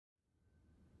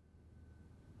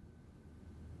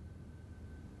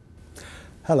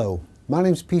Hello, my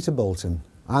name's Peter Bolton.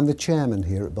 I'm the chairman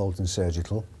here at Bolton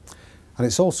Surgical, and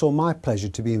it's also my pleasure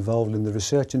to be involved in the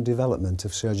research and development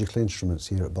of surgical instruments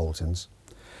here at Bolton's.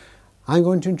 I'm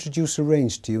going to introduce a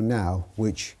range to you now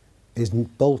which is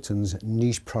Bolton's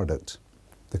niche product,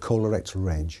 the colorectal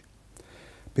range.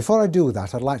 Before I do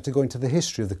that, I'd like to go into the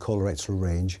history of the colorectal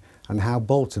range and how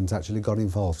Bolton's actually got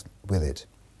involved with it.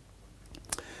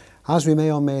 As we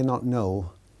may or may not know,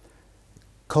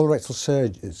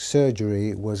 colorectal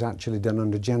surgery was actually done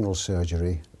under general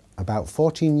surgery. About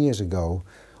 14 years ago,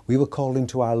 we were called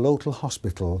into our local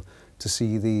hospital to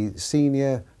see the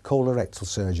senior colorectal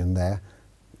surgeon there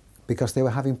because they were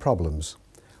having problems.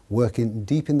 Working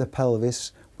deep in the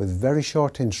pelvis with very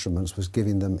short instruments was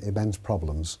giving them immense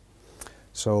problems.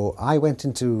 So I went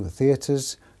into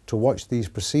theatres to watch these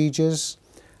procedures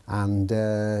and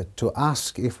to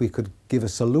ask if we could give a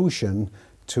solution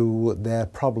to their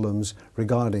problems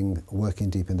regarding working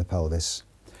deep in the pelvis.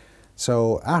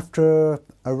 So after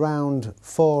around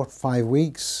 4 or 5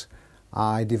 weeks,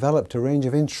 I developed a range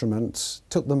of instruments,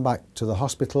 took them back to the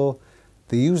hospital,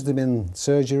 they used them in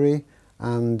surgery,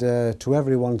 and to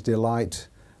everyone's delight,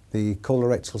 the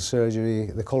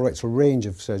colorectal range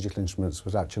of surgical instruments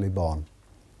was actually born.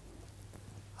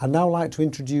 I'd now like to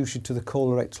introduce you to the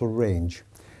colorectal range.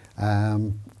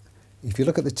 If you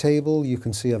look at the table, you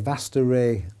can see a vast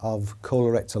array of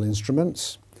colorectal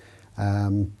instruments.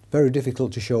 Very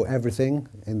difficult to show everything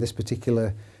in this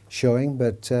particular showing,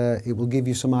 but it will give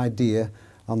you some idea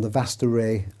on the vast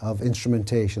array of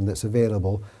instrumentation that's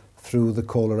available through the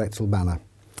colorectal banner.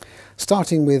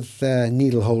 Starting with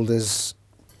needle holders,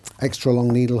 extra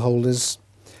long needle holders,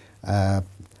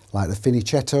 like the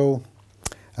Finicetto.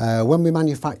 When we're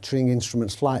manufacturing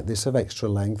instruments like this of extra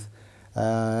length,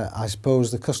 I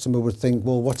suppose the customer would think,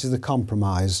 well, what is the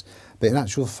compromise? But in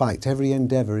actual fact, every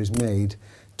endeavour is made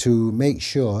to make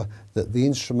sure that the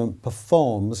instrument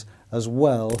performs as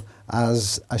well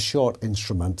as a short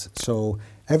instrument. So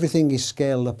everything is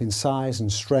scaled up in size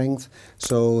and strength,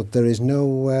 so there is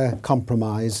no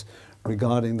compromise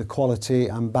regarding the quality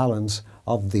and balance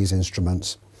of these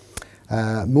instruments.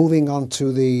 Moving on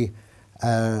to the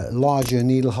larger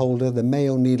needle holder, the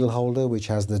Mayo needle holder, which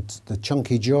has the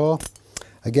chunky jaw,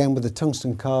 again with the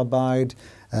tungsten carbide,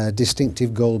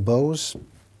 distinctive gold bows.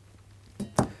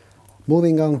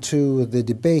 Moving on to the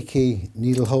DeBakey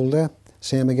needle holder,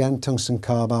 same again, tungsten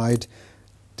carbide,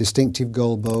 distinctive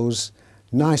gold bows,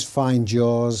 nice fine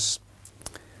jaws.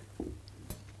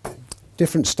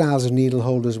 Different styles of needle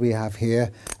holders we have here.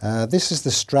 This is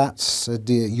the Stratz, a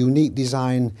unique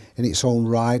design in its own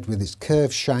right with its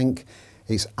curved shank,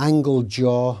 its angled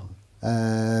jaw,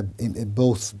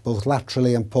 both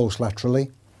laterally and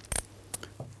post-laterally.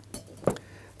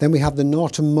 Then we have the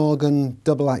Norton Morgan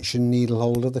double action needle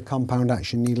holder, the compound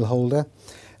action needle holder.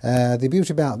 The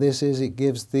beauty about this is it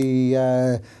gives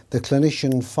the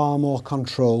clinician far more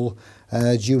control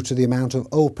due to the amount of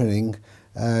opening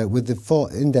with the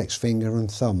index finger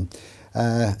and thumb.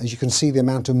 As you can see, the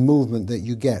amount of movement that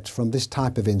you get from this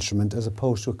type of instrument as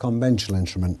opposed to a conventional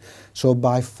instrument. So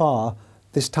by far,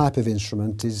 this type of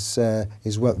instrument is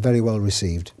very well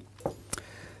received.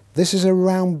 This is a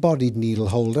round-bodied needle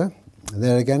holder.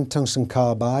 There again, tungsten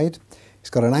carbide. It's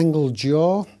got an angled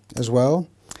jaw as well.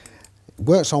 It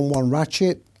works on one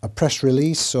ratchet, a press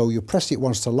release, so you press it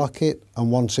once to lock it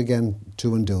and once again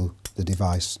to undo the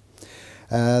device.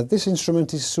 This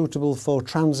instrument is suitable for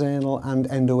transanal and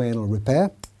endoanal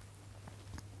repair.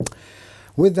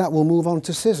 With that, we'll move on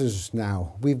to scissors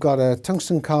now. We've got a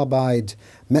tungsten carbide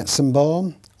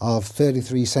Metzenbaum of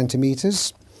 33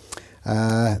 centimetres.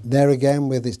 There again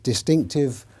with its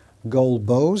distinctive gold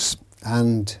bows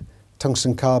and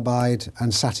tungsten carbide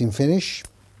and satin finish.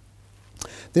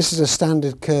 This is a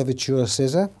standard curvature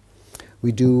scissor.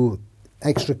 We do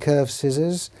extra curved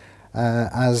scissors,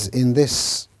 as in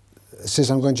this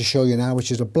scissor I'm going to show you now, which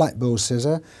is a black bow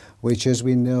scissor, which as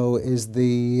we know is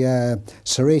the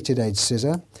serrated edge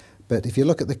scissor. But if you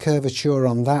look at the curvature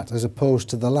on that as opposed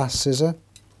to the last scissor,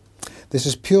 this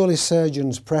is purely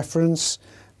surgeon's preference,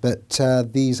 but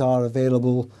these are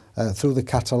available through the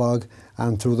catalogue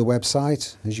and through the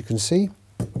website, as you can see.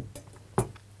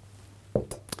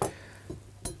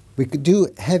 We could do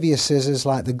heavier scissors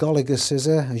like the Gallagher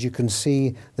scissor. As you can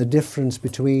see the difference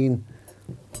between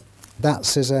that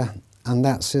scissor and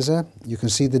that scissor. You can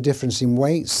see the difference in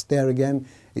weights. There again,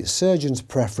 it's surgeon's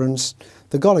preference.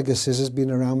 The Gallagher scissor has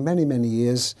been around many, many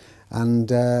years,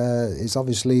 and it's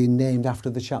obviously named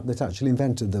after the chap that actually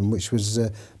invented them, which was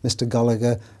Mr.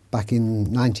 Gallagher back in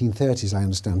 1930s, I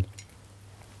understand.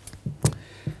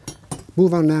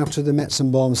 Move on now to the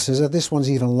Metzenbaum scissor. This one's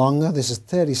even longer. This is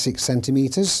 36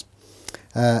 centimetres.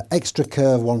 Extra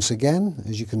curve once again,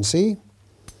 as you can see.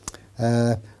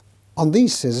 On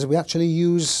these scissors we actually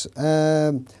use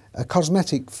a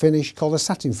cosmetic finish called a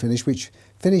satin finish, which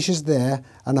finishes there,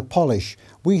 and a polish.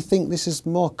 We think this is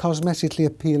more cosmetically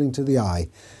appealing to the eye.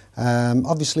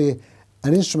 Obviously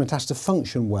an instrument has to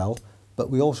function well, but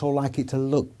we also like it to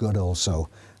look good also.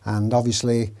 And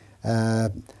obviously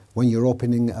when you're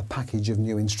opening a package of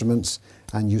new instruments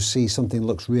and you see something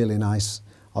looks really nice,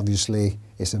 obviously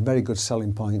it's a very good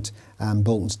selling point, and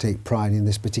Boltons take pride in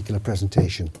this particular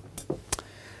presentation.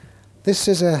 This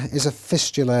scissor is a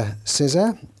fistula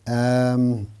scissor.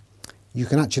 You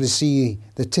can actually see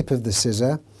the tip of the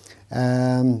scissor.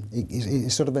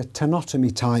 It's sort of a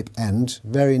tenotomy type end,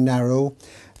 very narrow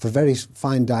for very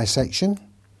fine dissection,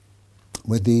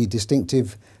 with the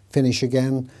distinctive finish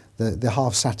again, the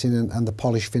half satin and the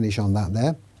polish finish on that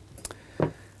there.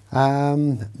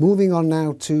 Moving on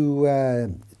now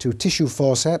to tissue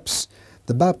forceps.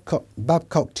 The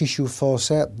Babcock tissue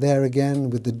forceps, there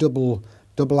again with the double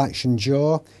action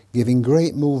jaw, giving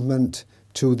great movement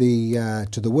to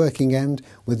the working end,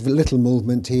 with little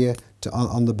movement here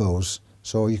on the bows.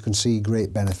 So you can see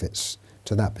great benefits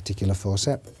to that particular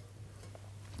forceps.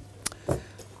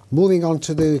 Moving on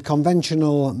to the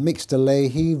conventional mixed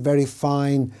Leahy, very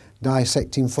fine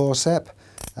dissecting forceps.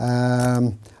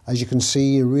 As you can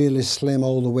see, really slim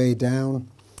all the way down,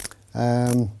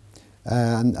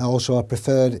 and also a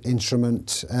preferred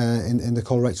instrument in the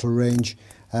colorectal range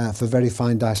for very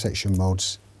fine dissection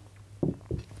modes.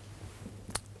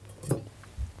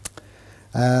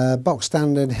 Box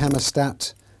standard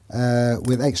hemostat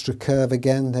with extra curve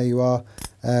again, there you are,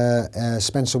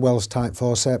 Spencer Wells type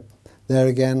forceps. There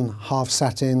again, half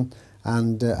satin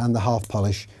and the half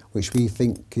polish, which we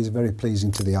think is very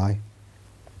pleasing to the eye.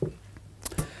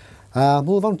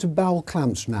 Move on to bowel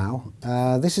clamps now.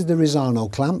 This is the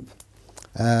Risano clamp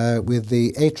with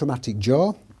the atraumatic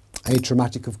jaw.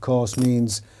 Atraumatic, of course,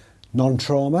 means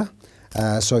non-trauma,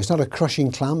 so it's not a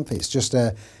crushing clamp. It's just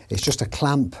a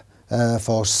clamp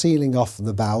for sealing off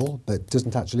the bowel, but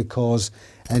doesn't actually cause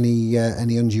any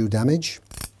undue damage.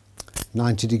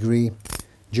 90-degree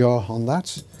jaw on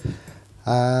that.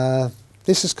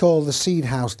 This is called the Seed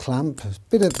House clamp. A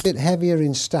bit heavier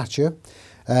in stature.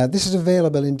 This is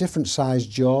available in different size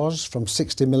jaws, from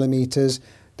 60mm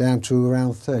down to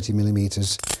around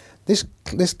 30mm.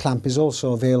 This clamp is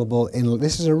also available in,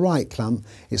 this is a right clamp,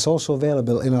 it's also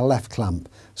available in a left clamp.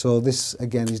 So this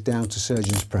again is down to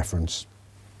surgeon's preference.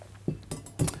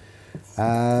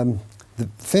 The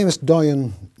famous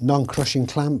Doyen non-crushing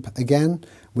clamp again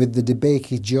with the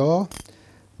DeBakey jaw,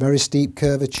 very steep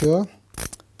curvature,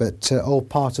 but all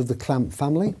part of the clamp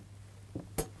family.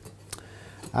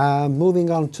 Moving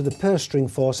on to the purse string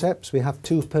forceps, we have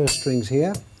two purse strings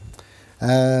here.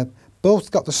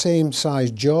 Both got the same size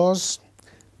jaws,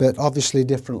 but obviously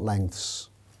different lengths.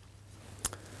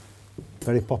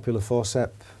 Very popular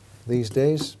forceps these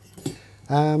days.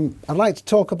 I'd like to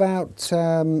talk about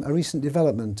a recent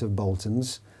development of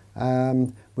Boltons,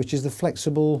 which is the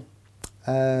flexible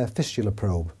fistula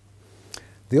probe.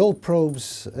 The old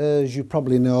probes, as you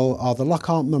probably know, are the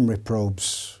Lockhart-Mummery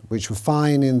probes, which were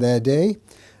fine in their day.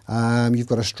 You've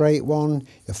got a straight one,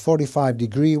 a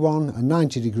 45-degree one, a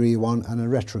 90-degree one, and a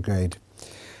retrograde.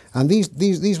 And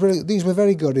these were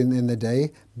very good in the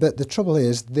day, but the trouble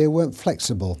is they weren't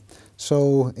flexible.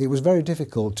 So it was very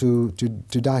difficult to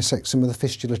dissect some of the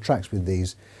fistula tracts with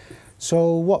these.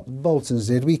 So what Boltons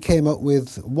did, we came up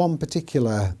with one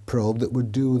particular probe that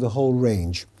would do the whole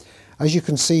range. As you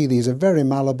can see, these are very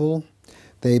malleable.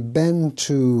 They bend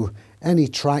to any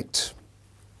tract.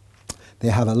 They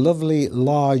have a lovely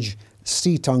large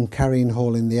seton carrying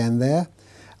hole in the end there,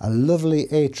 a lovely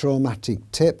atraumatic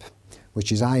tip,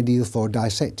 which is ideal for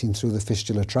dissecting through the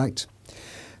fistula tract.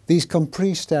 These come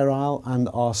pre-sterile and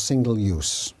are single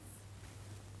use.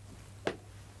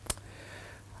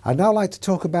 I'd now like to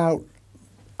talk about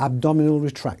abdominal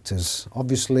retractors.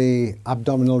 Obviously,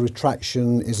 abdominal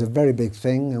retraction is a very big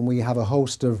thing, and we have a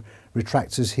host of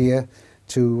retractors here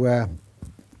to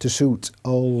suit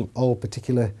all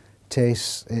particular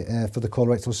tastes for the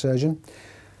colorectal surgeon.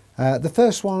 The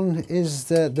first one is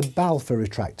the Balfour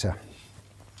retractor.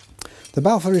 The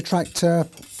Balfour retractor,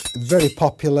 very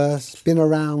popular, it's been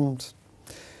around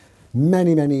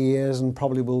many years and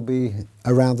probably will be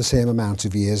around the same amount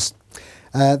of years.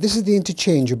 This is the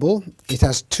interchangeable. It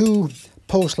has two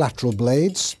post-lateral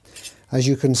blades. As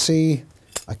you can see,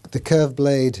 the curved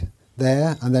blade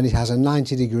there, and then it has a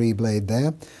 90-degree blade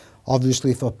there,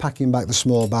 obviously for packing back the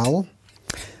small bowel.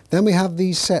 Then we have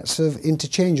these sets of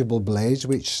interchangeable blades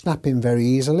which snap in very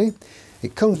easily.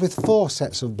 It comes with 4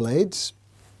 sets of blades.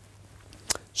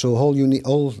 So all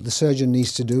the surgeon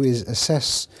needs to do is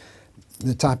assess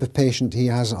the type of patient he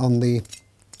has on the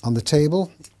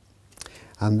table,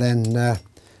 and then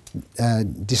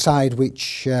decide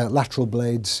which lateral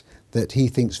blades that he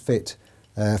thinks fit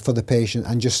for the patient,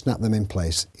 and just snap them in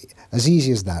place. As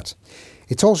easy as that.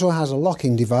 It also has a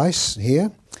locking device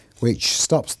here, which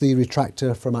stops the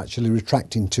retractor from actually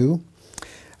retracting too.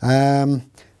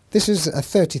 This is a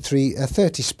 30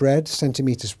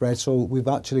 centimetre spread, so we've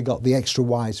actually got the extra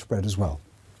wide spread as well.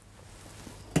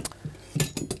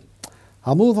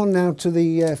 I'll move on now to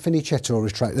the Finicetto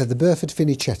retractor, the Burford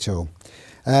Finicetto.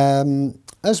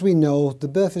 As we know, the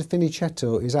Burford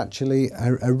Finicetto is actually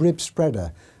a rib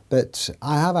spreader, but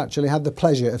I have actually had the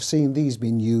pleasure of seeing these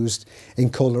being used in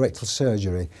colorectal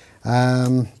surgery.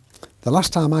 The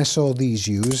last time I saw these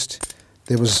used,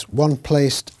 there was one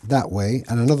placed that way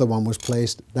and another one was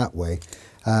placed that way.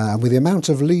 And with the amount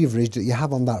of leverage that you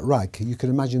have on that rack, you can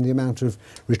imagine the amount of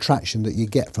retraction that you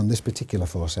get from this particular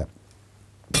forceps.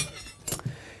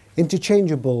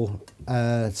 Interchangeable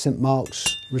St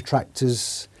Mark's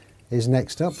retractors is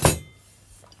next up,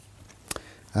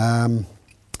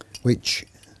 which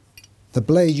the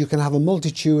blade, you can have a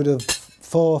multitude of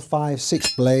 4, 5,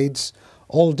 6 blades,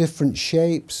 all different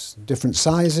shapes, different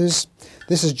sizes.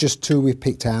 This is just 2 we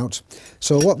picked out.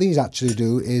 So what these actually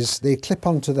do is they clip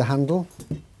onto the handle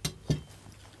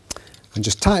and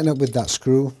just tighten up with that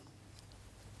screw,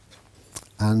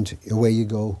 and away you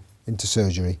go into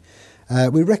surgery.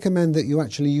 We recommend that you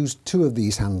actually use 2 of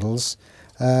these handles,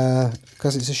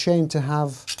 because it's a shame to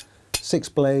have 6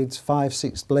 blades, 5,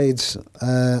 6 blades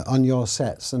on your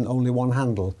sets and only 1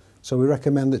 handle. So we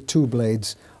recommend that 2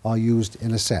 blades are used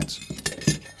in a set.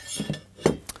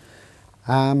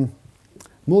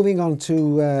 Moving on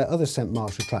to other St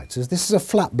Mark's retractors, this is a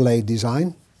flat blade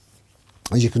design.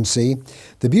 As you can see,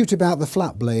 the beauty about the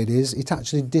flat blade is it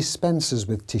actually dispenses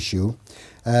with tissue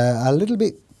a little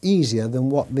bit easier than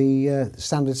what the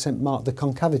standard St Mark, the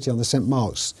concavity on the St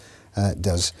Mark's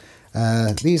does.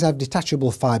 These have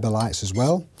detachable fibre lights as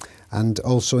well, and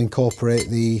also incorporate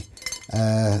the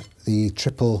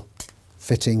triple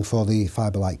fitting for the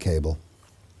fibre light cable.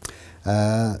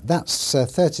 That's a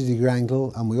 30-degree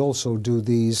angle, and we also do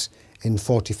these in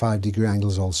 45-degree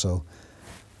angles also.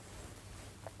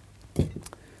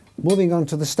 Moving on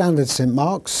to the standard St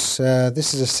Mark's,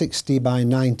 this is a 60 by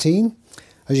 19.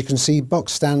 As you can see,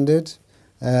 box standard,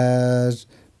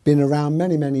 been around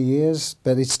many years,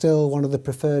 but it's still one of the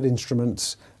preferred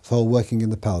instruments for working in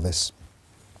the pelvis.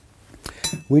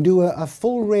 We do a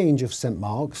full range of St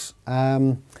Mark's.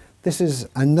 This is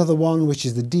another one which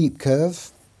is the deep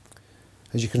curve.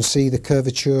 As you can see, the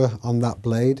curvature on that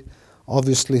blade,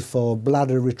 obviously for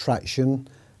bladder retraction,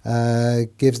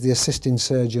 gives the assisting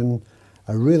surgeon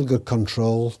a real good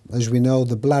control. As we know,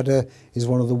 the bladder is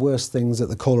one of the worst things that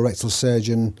the colorectal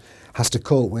surgeon has to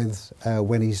cope with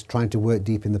when he's trying to work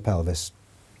deep in the pelvis.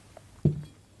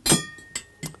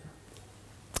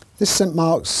 This St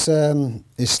Mark's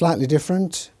is slightly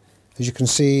different. As you can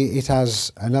see, it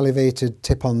has an elevated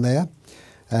tip on there,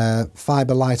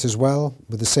 fibre light as well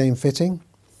with the same fitting.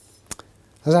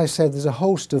 As I said, there's a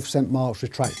host of St Mark's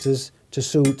retractors to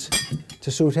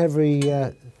suit every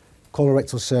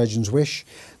colorectal surgeon's wish.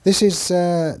 This is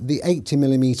the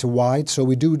 80mm wide, so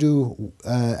we do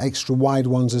extra wide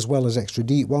ones as well as extra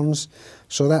deep ones.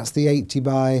 So that's the 80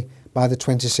 by the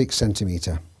 26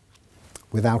 centimetre,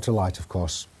 without a light, of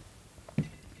course.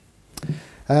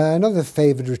 Another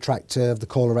favoured retractor of the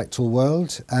colorectal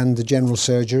world and the general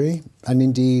surgery, and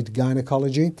indeed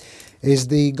gynecology, is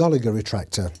the Gallagher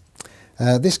retractor.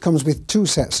 This comes with 2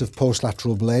 sets of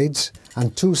post-lateral blades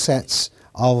and 2 sets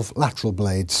of lateral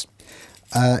blades.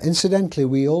 Incidentally,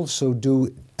 we also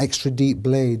do extra deep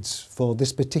blades for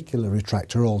this particular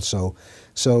retractor also.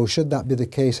 So should that be the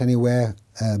case anywhere,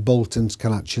 Boltons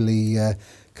can actually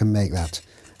can make that.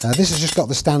 This has just got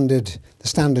the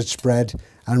standard spread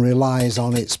and relies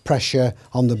on its pressure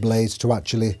on the blades to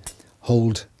actually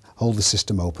hold the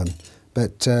system open.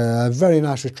 But a very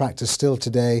nice retractor still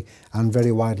today and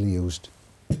very widely used.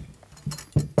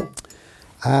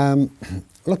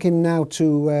 Looking now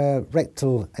to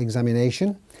rectal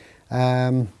examination.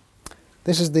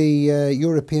 This is the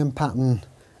European pattern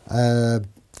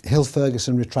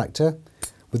Hill-Ferguson retractor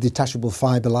with detachable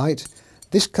fibre light.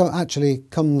 This actually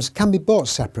can be bought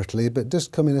separately, but does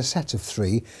come in a set of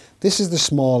 3. This is the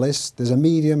smallest, there's a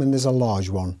medium and there's a large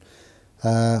one.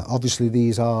 Obviously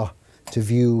these are to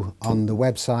view on the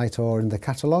website or in the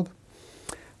catalogue.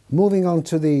 Moving on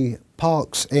to the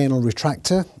Parkes anal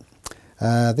retractor.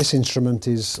 This instrument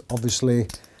is obviously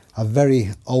a very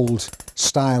old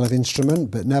style of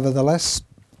instrument, but nevertheless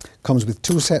comes with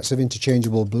 2 sets of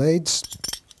interchangeable blades.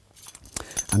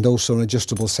 and also an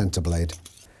adjustable centre blade.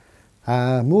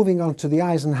 Moving on to the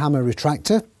Eisenhammer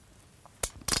retractor.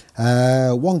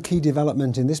 One key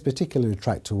development in this particular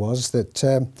retractor was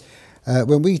that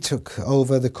when we took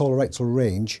over the colorectal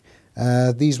range,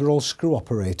 these were all screw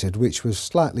operated, which was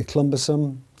slightly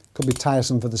cumbersome, could be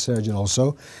tiresome for the surgeon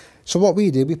also. So what we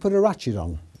did, we put a ratchet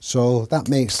on. So that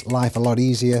makes life a lot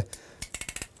easier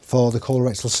for the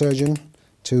colorectal surgeon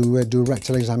to do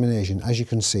rectal examination, as you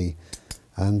can see.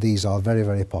 And these are very,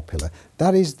 very popular.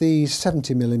 That is the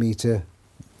 70mm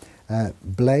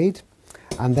blade.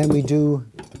 And then we do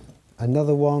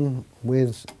another one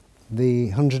with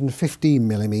the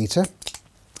 115mm,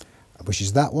 which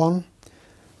is that one.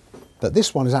 But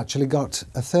this one has actually got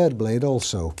a third blade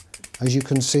also, as you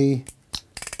can see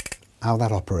how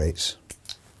that operates.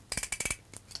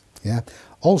 Yeah.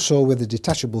 Also with a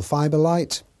detachable fibre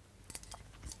light.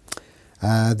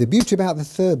 The beauty about the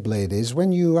third blade is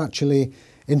when you actually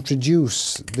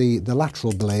introduce the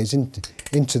lateral blades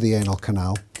into the anal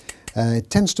canal, it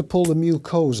tends to pull the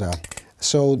mucosa,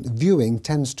 so viewing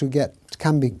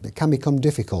can become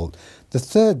difficult. The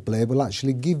third blade will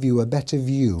actually give you a better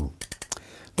view.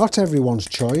 Not everyone's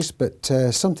choice, but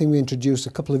something we introduced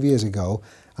a couple of years ago,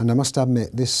 and I must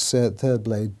admit this third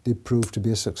blade did prove to be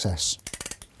a success.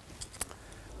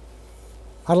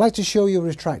 I'd like to show you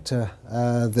a retractor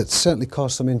that's certainly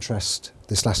caused some interest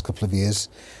this last couple of years.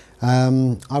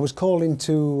 I was called in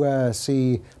to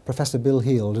see Professor Bill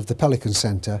Heald of the Pelican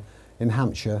Centre in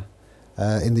Hampshire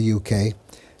in the UK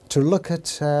to look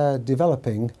at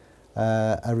developing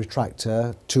a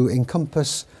retractor to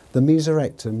encompass the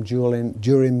mesorectum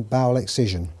during bowel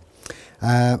excision.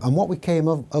 And what we came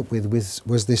up with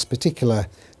was this particular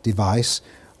device,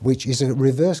 which is a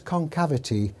reverse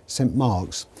concavity St.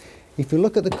 Mark's. If you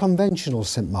look at the conventional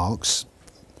St. Mark's,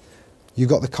 you've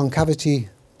got the concavity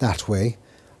that way.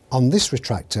 On this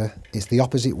retractor, it's the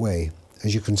opposite way,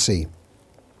 as you can see.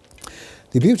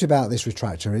 The beauty about this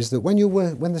retractor is that when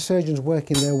the surgeon's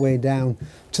working their way down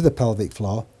to the pelvic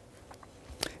floor,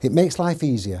 it makes life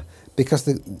easier because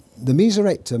the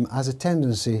mesorectum has a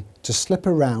tendency to slip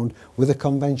around with a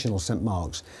conventional St.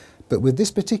 Mark's. But with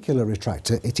this particular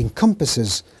retractor, it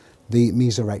encompasses the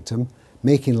mesorectum,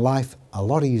 making life a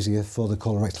lot easier for the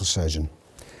colorectal surgeon.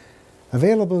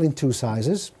 Available in two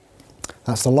sizes.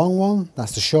 That's the long one,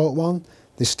 that's the short one.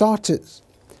 They start at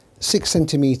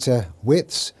 6cm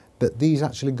widths, but these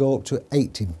actually go up to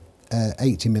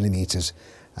 80mm.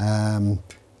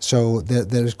 So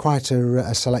there is quite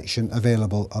a selection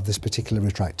available of this particular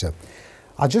retractor.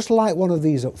 I'll just light one of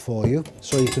these up for you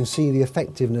so you can see the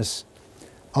effectiveness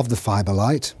of the fibre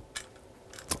light.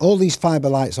 All these fibre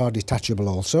lights are detachable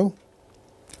also.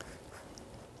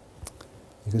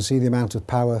 You can see the amount of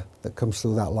power that comes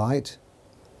through that light.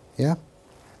 Yeah.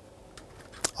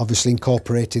 Obviously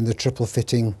incorporating the triple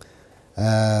fitting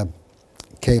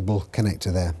cable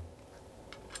connector there.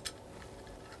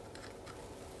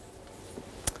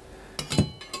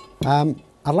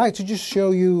 I'd like to just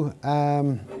show you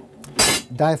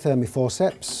diathermy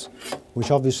forceps,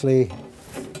 which obviously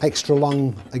extra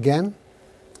long again.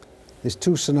 There's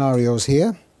two scenarios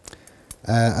here.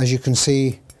 As you can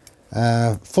see,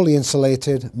 fully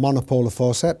insulated monopolar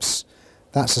forceps.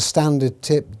 That's a standard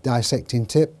tip, dissecting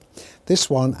tip. This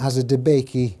one has a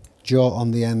DeBakey jaw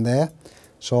on the end there.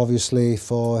 So obviously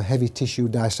for heavy tissue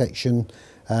dissection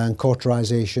and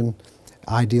cauterization,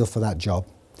 ideal for that job.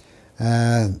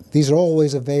 These are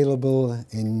always available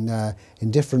in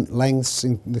different lengths.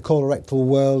 In the colorectal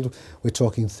world, we're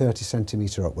talking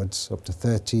 30cm upwards, up to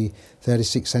 30,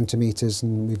 36 centimetres,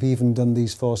 and we've even done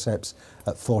these forceps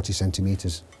at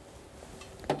 40cm.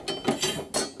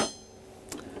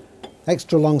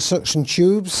 Extra long suction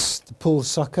tubes, the pull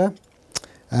sucker.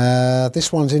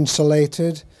 This one's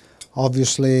insulated.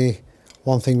 Obviously,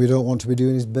 one thing we don't want to be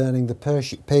doing is burning the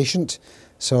patient,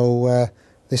 so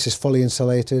this is fully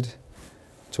insulated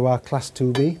to our Class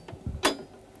 2B.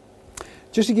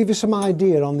 Just to give you some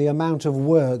idea on the amount of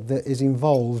work that is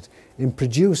involved in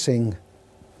producing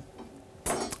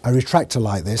a retractor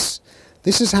like this,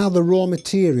 this is how the raw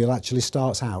material actually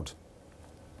starts out.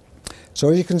 So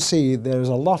as you can see, there is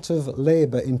a lot of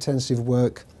labour-intensive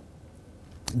work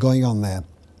going on there.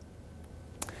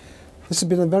 This has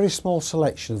been a very small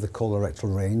selection of the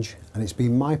colorectal range, and it's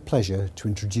been my pleasure to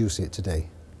introduce it today.